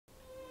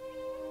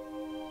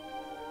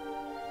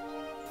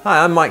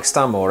Hi, I'm Mike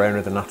Stanmore, owner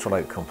of the Natural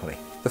Oak Company.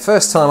 The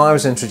first time I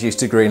was introduced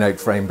to green oak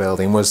frame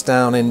building was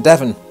down in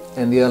Devon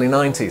in the early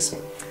 90s.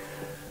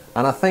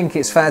 And I think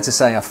it's fair to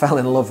say I fell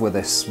in love with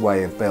this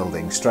way of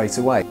building straight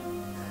away.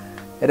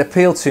 It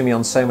appealed to me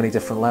on so many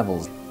different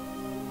levels.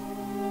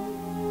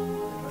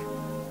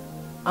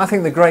 I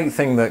think the great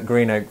thing that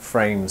green oak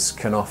frames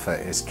can offer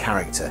is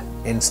character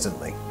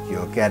instantly.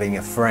 You're getting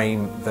a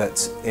frame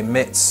that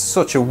emits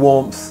such a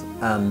warmth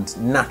and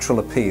natural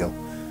appeal.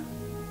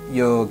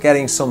 You're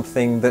getting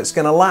something that's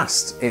going to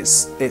last.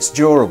 It's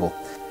durable.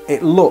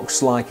 It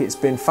looks like it's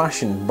been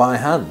fashioned by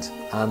hand,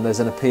 and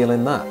there's an appeal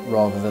in that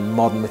rather than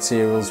modern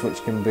materials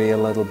which can be a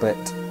little bit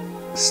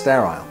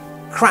sterile.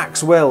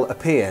 Cracks will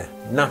appear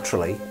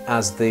naturally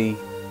as the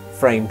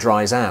frame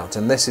dries out,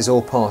 and this is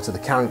all part of the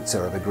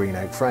character of a green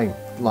oak frame,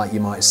 like you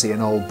might see an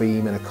old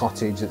beam in a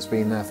cottage that's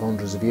been there for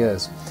hundreds of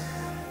years.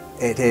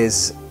 It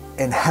is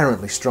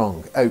inherently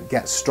strong. Oak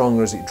gets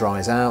stronger as it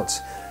dries out.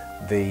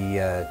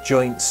 The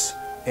joints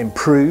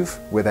improve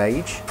with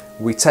age.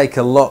 We take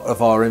a lot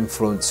of our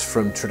influence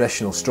from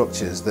traditional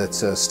structures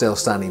that are still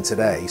standing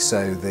today,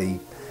 so the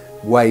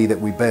way that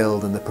we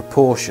build and the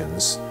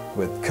proportions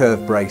with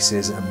curved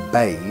braces and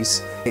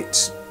bays,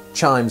 it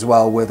chimes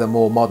well with a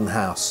more modern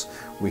house.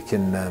 We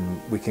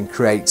can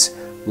create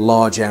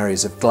large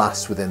areas of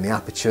glass within the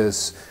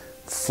apertures,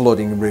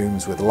 flooding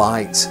rooms with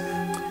light.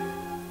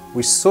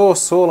 We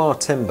source all our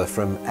timber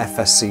from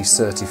FSC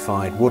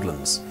certified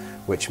woodlands,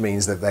 which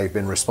means that they've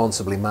been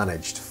responsibly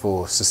managed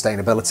for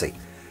sustainability.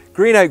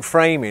 Green oak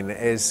framing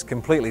is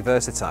completely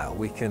versatile.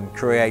 We can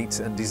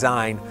create and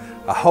design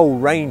a whole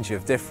range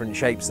of different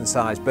shapes and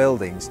size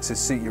buildings to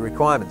suit your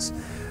requirements.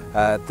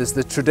 There's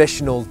the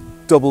traditional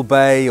double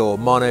bay or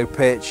mono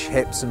pitch,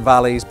 hips and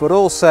valleys, but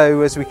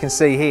also, as we can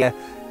see here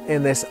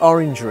in this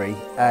orangery,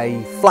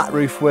 a flat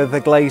roof with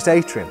a glazed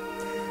atrium.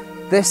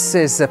 This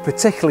is a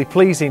particularly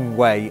pleasing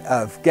way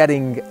of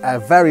getting a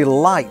very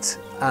light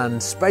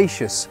and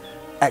spacious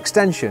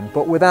extension,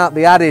 but without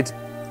the added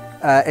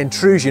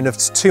intrusion of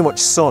too much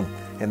sun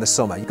in the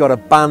summer. You've got a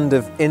band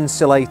of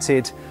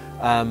insulated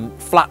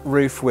flat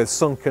roof with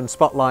sunken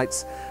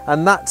spotlights,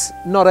 and that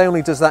not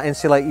only does that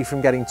insulate you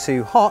from getting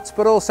too hot,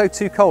 but also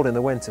too cold in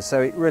the winter,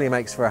 so it really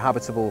makes for a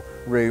habitable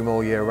room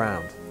all year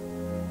round.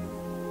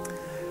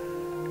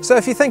 So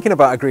if you're thinking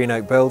about a green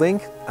oak building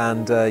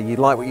and you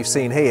like what you've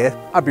seen here,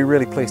 I'd be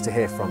really pleased to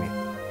hear from you.